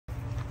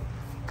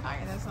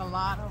there's a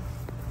lot of...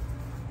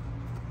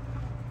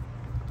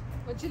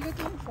 What you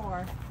looking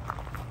for?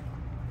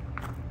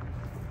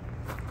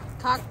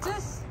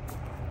 Cactus?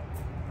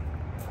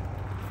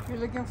 You're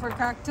looking for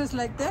cactus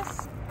like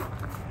this?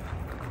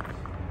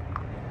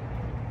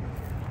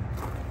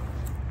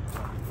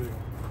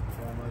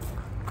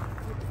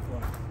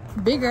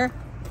 Bigger.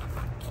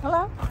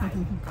 Hello.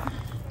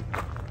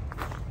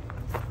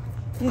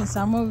 Yeah,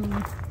 some of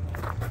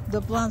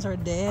the plants are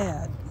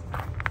dead.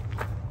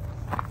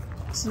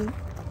 See?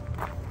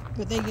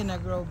 But they're gonna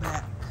grow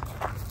back.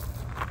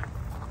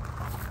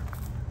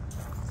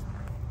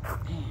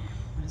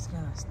 It's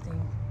gonna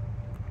sting.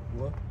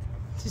 What?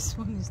 This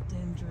one is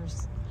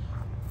dangerous.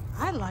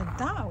 I like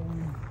that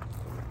one.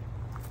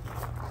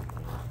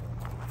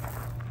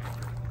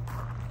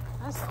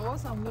 That's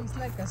awesome. Looks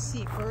like a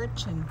sea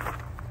urchin.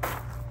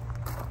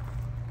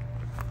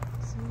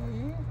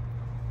 See?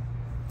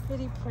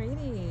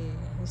 Pretty.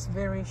 It's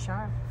very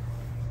sharp.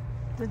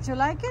 Did you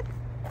like it?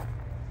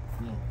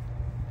 No.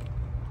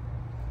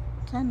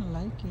 Kinda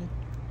like it.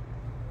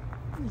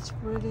 It's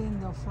pretty in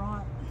the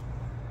front.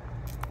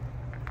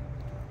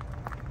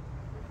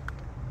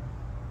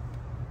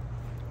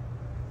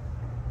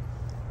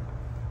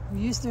 We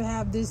used to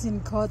have this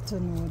in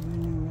Cottonwood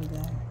when we were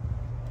there.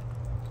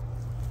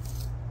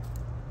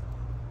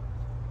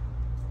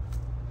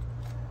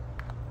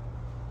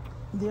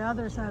 The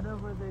other side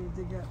over there,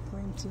 they got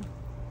plenty.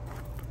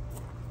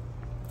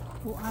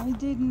 Well, I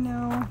didn't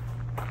know.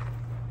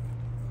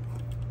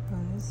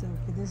 Oh, it's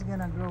okay. This is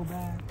gonna grow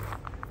back.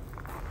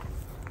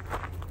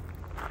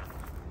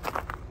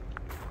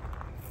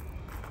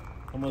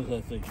 How much does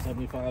that thing?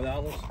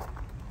 $75?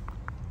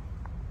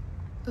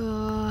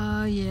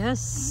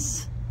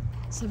 Yes.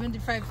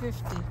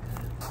 $75.50.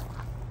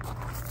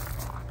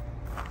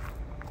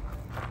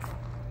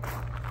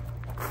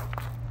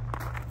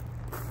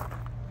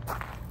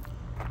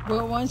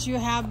 But once you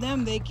have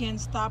them, they can't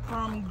stop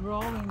from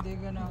growing. They're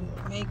gonna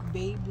make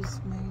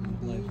babies, many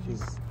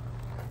babies.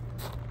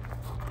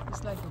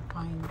 It's like a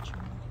pine tree.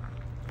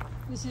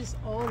 This is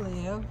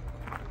olive.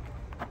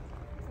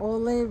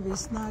 Olive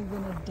is not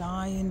gonna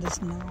die in the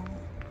snow.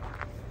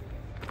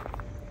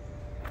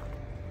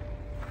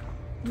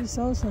 It's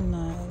also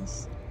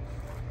nice.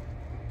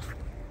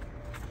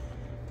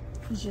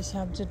 You just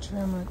have to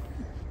trim it.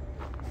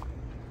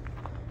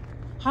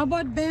 How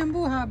about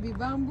bamboo, hubby?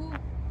 Bamboo?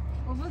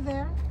 Over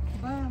there?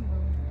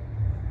 Bamboo.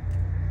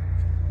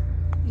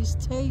 It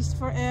stays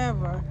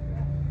forever.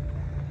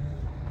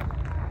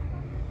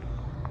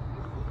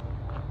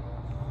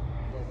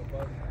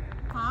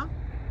 Huh?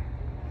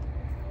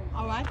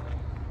 Alright.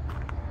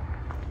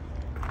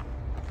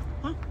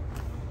 Huh?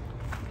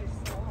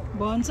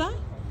 Bonsai?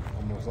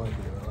 Almost like it.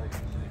 I like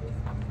it.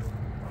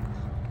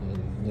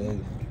 They're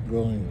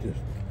growing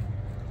just.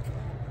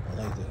 I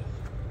like that.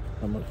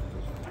 How much is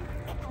this?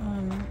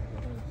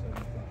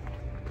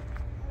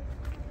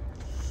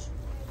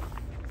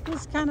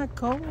 It's kind of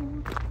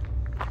cold.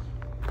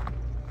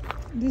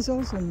 This is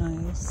also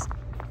nice.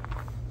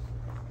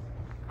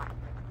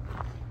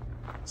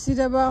 See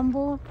the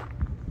bamboo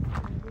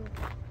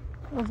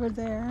over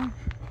there?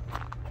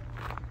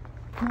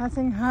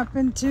 Nothing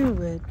happened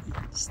to it.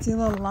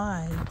 Still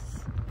alive.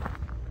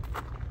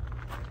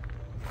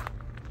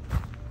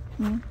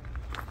 They're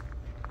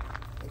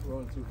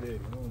growing too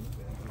big.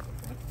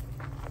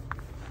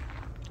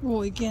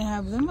 Well, you can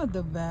have them at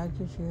the back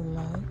if you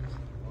like. Well,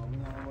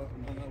 I'm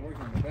not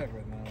working on the back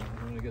right now. I'm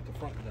going to get the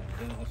front done.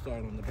 Then I'll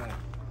start on the back.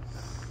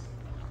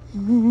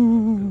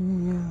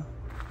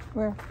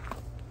 Where?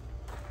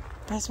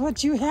 That's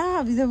what you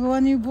have. The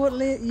one you bought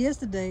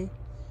yesterday.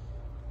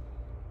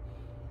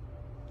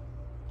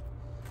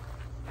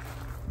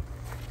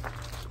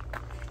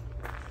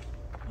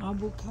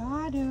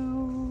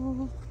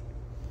 Avocado.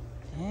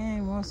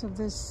 Dang, most of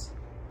this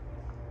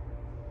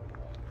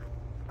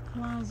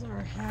plants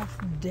are half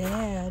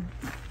dead.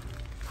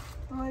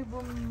 Hi,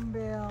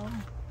 Boombell.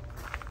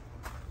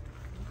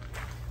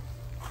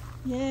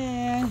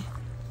 Yeah.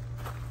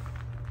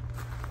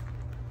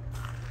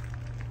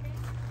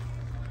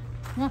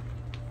 Huh.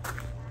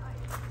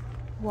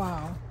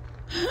 Wow.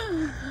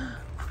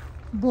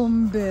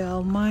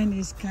 Boombell. Mine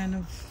is kind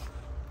of...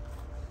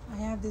 I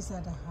have this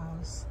at the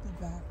house, the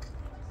back.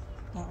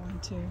 That one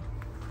too.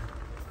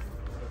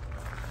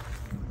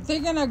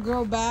 They're gonna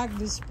grow back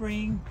this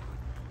spring.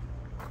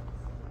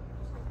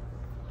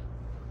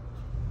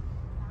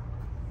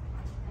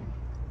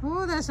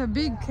 Oh, that's a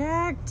big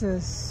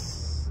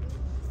cactus.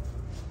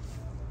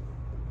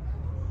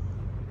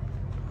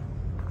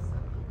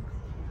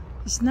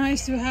 It's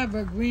nice to have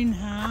a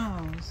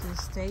greenhouse. It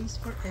stays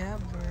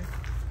forever.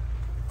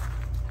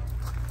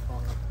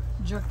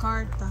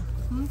 Jakarta.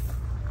 Hmm?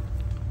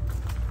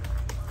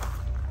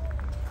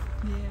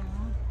 Yeah.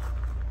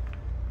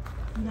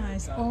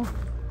 Nice. Oh,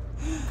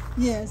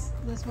 yes,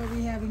 that's what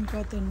we have in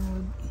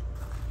Cottonwood.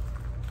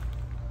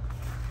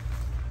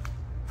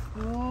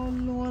 Oh,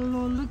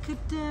 Lolo, look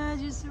at that.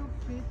 You're so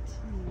pretty.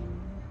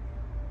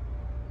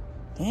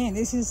 Dang,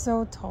 this is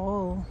so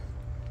tall.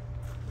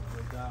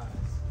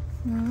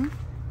 Hmm?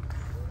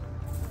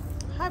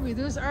 Happy,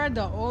 those are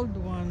the old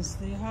ones.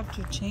 They have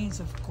to change,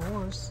 of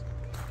course.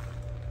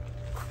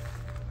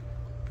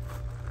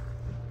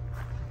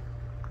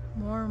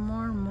 More.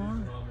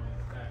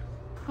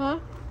 Huh?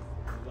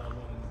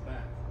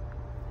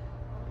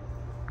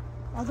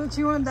 I thought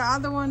you want the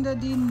other one that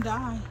didn't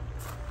die.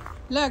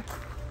 Look.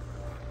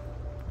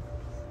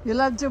 You'll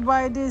have to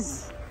buy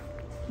this.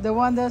 The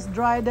one that's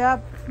dried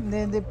up. And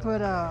then they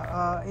put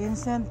a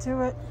incense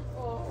to it.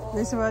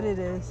 This is what it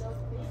is.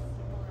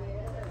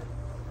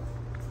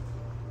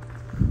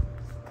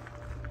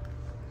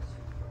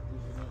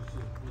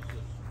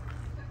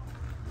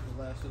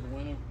 The last of the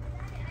winter?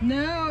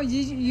 No,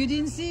 you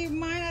didn't see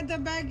mine at the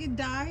back. It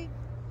died.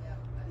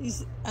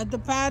 It's at the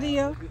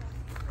patio.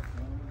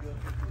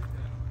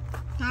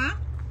 Huh?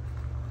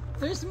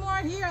 There's more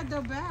here at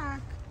the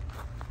back.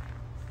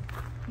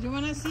 You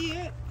want to see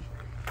it?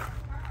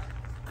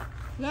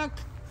 Look.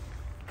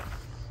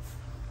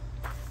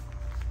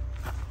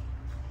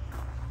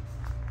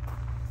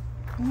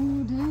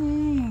 Oh,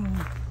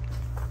 dang.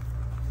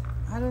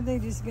 I don't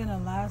think this is going to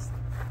last.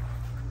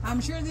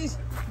 I'm sure this...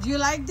 Do you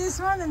like this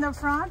one in the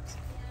front?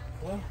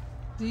 What?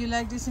 Do you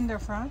like this in the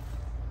front?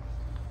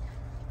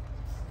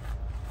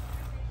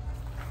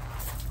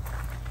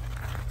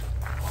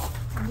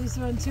 And this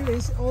one too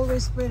is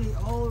always pretty.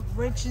 All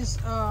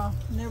richest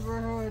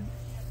neighborhood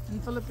in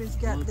Philippines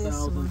got this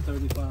one.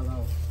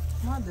 $1,035.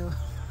 Mother.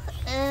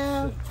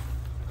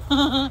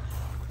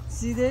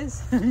 See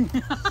this?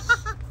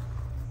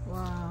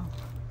 Wow.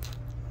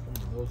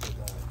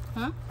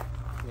 Huh?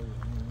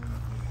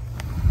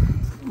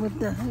 What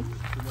the heck?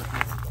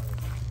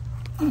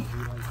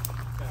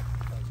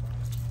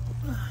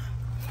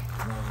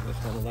 That's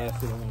gonna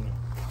last it on.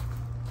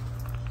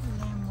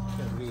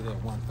 Can't read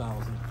at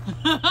 1,000.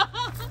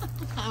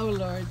 Oh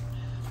Lord.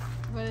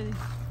 Why?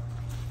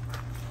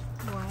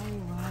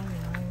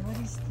 What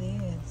is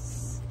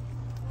this?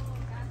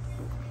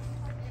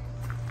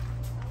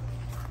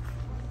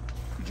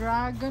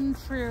 Dragon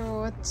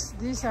fruit.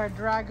 These are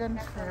dragon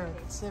fruit.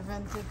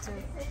 70 to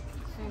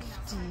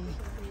 50.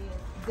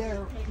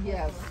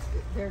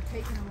 They're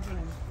taking them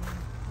in.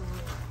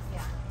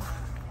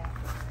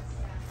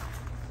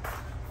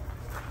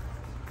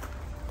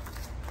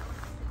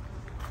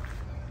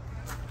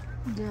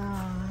 Yeah.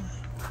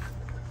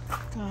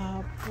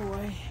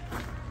 Boy.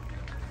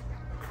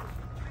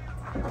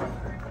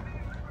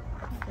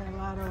 Got a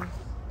lot of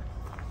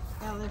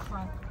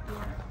elephant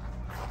here.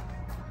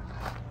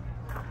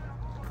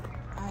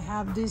 I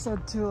have these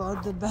two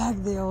at the back.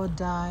 They all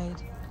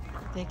died.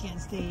 They can't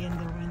stay in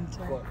the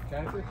winter. What,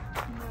 cactus?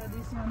 No,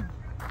 this one.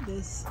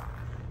 This.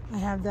 I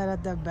have that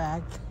at the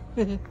back.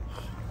 Be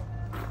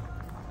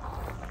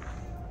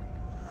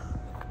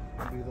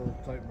those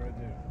type right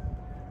there.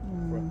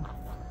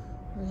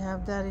 We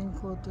have that in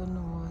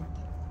Cottonwood.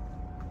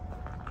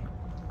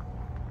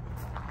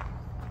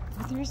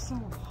 But they're so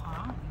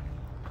hot.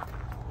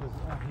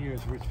 Out here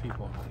is rich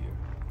people out here.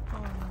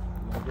 Oh.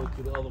 I'll go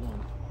to the other one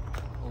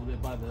over there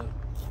by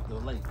the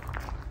lake.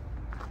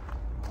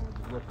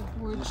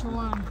 Which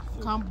one?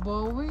 Camp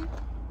Bowie?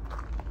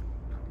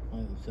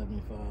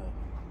 175.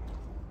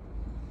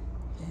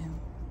 Damn.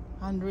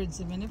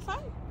 175?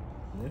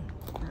 Yeah.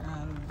 You're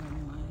out of your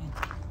mind.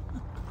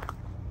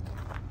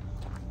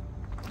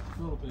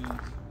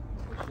 Philippines.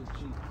 That shit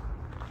cheap.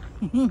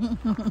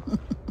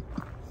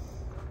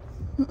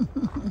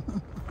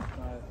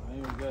 I ain't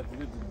even got to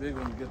get the big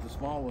ones, get the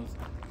small ones.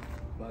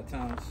 By the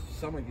time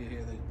summer get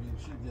here, they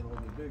should get a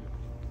little bit bigger.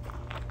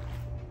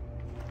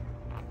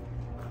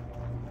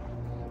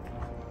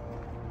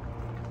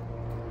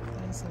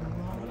 That's a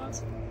lot.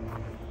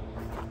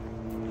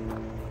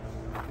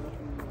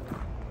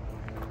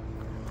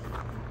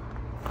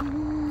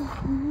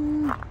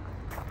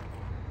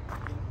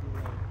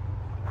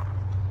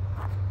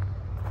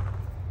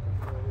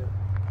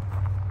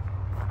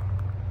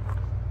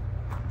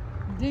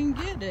 Didn't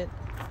get it.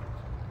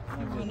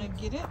 You wanna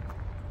get it?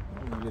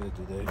 I'm gonna get it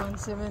today.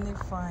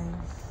 175.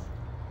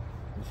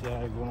 You see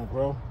how it's gonna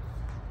grow?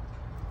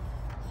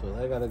 So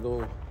I gotta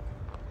go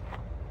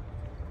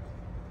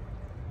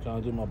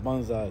trying to do my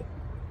bonsai.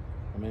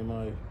 I mean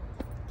my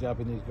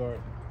Japanese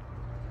garden.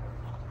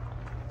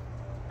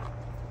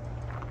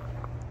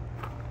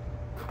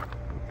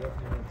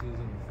 Definitely want these in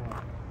the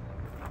front.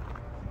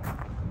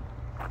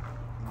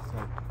 It's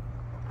like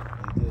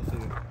this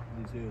here.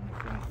 These here in the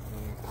front.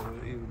 Or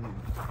even in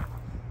the front.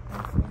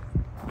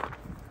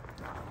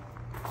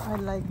 I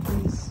like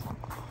these.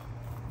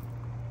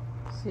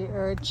 Sea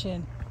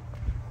urchin.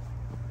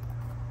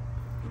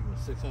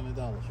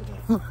 $600 for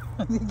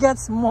that. They got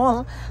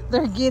small.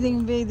 They're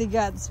getting big. They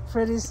got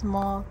pretty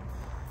small.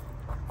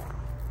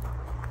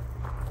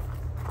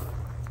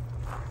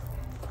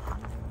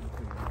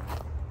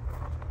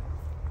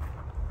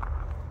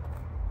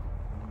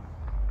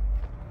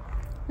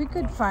 We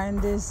could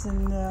find this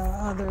in the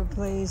other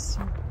place.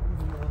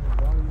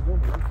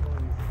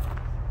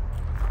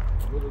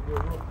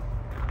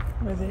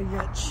 Where they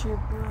got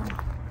cheaper.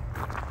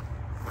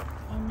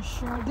 I'm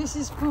sure. This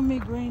is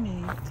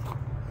pomegranate.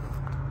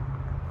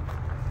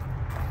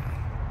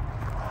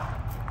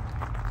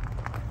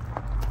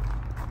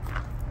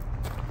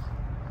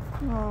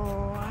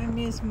 Oh, I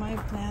miss my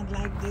plant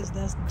like this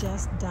that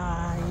just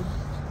died.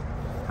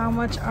 How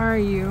much are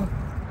you?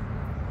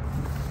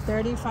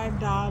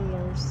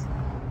 $35.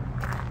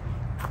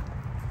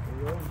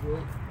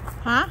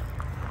 Huh?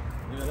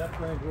 Yeah, that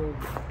plant grows.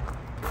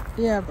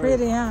 Yeah,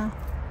 pretty, huh?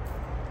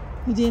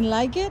 You didn't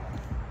like it?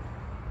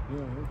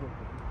 Yeah, it's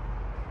okay.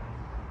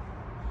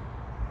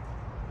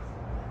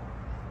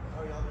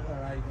 All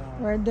right, now.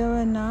 We're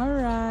doing all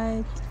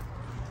right.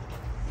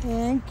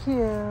 Thank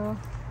you.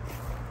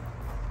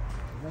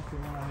 That's the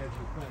one I had to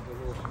plant, a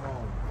little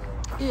small.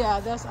 Yeah,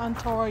 that's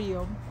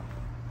Ontario.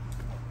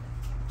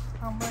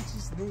 How much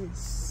is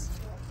this?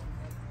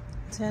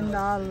 $10.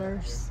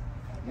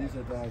 These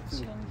are died too.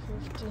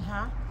 $10.50,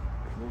 huh?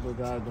 Those are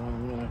died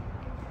during winter.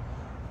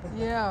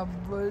 Yeah,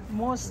 but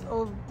most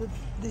of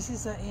this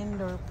is an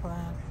indoor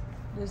plant.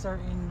 These are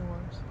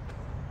indoors.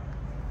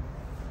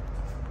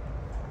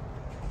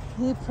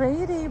 They're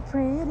pretty,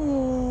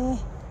 pretty.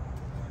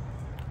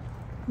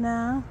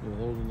 Now. Yeah,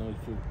 those are nice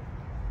too.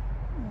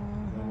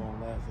 They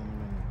won't last in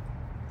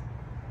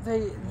the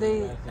winter.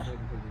 They. Last in here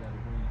because you got a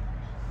green.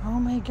 Oh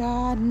my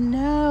God!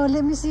 No,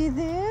 let me see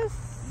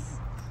this.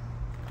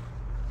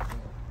 That's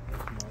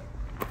smart.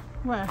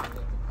 Where? Let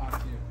the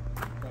pots here,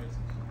 prices.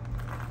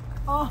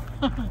 Oh.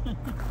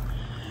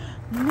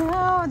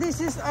 No, this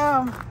is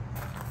how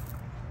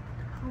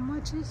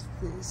much is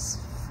this?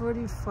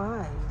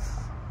 45.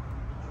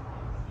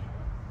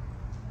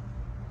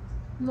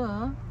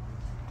 Look.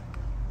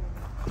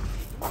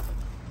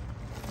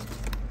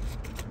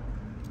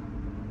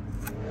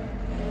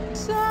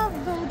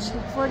 Savage.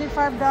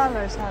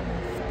 $45, honey.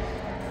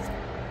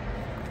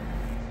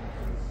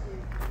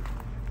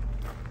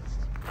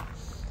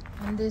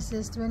 And this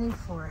is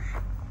 24.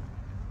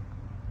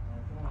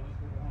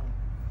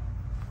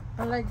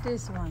 I like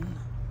this one.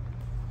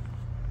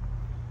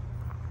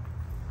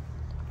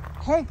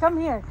 Hey, come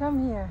here,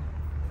 come here.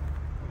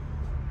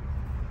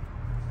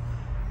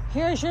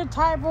 Here's your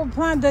type of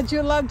plant that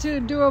you love to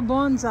do a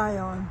bonsai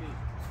on.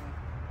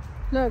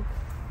 Look.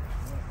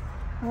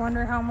 I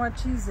wonder how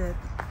much is it.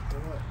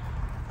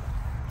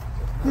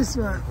 This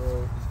one.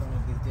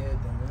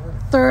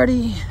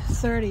 30.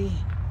 30.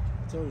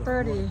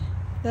 30.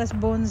 That's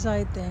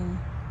bonsai thing.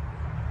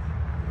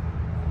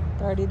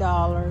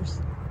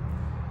 $30.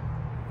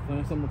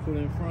 Find something to put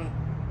in front.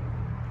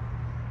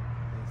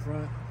 In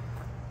front.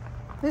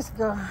 Let's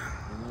go. You know,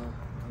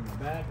 in the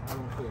back, I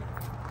don't care.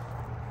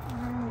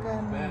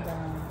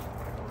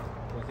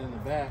 What's in the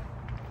back,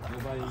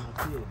 nobody even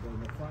see it. But in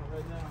the front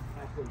right now,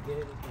 I could get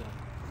it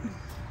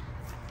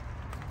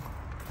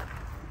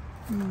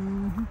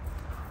there.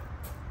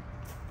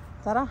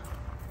 Tara.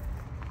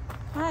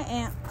 Hi,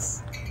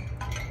 ants.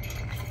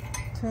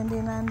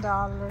 $29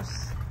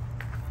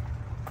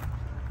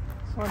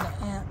 for the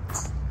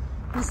ants.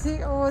 You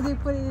see, oh, they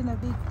put it in a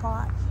big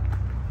pot.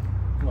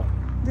 What?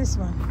 This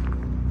one.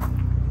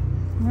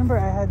 Remember,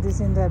 I had this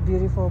in that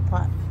beautiful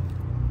pot.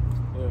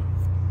 Yeah.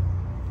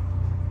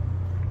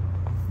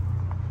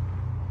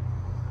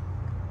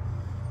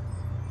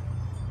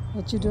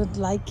 But you don't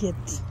like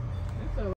it.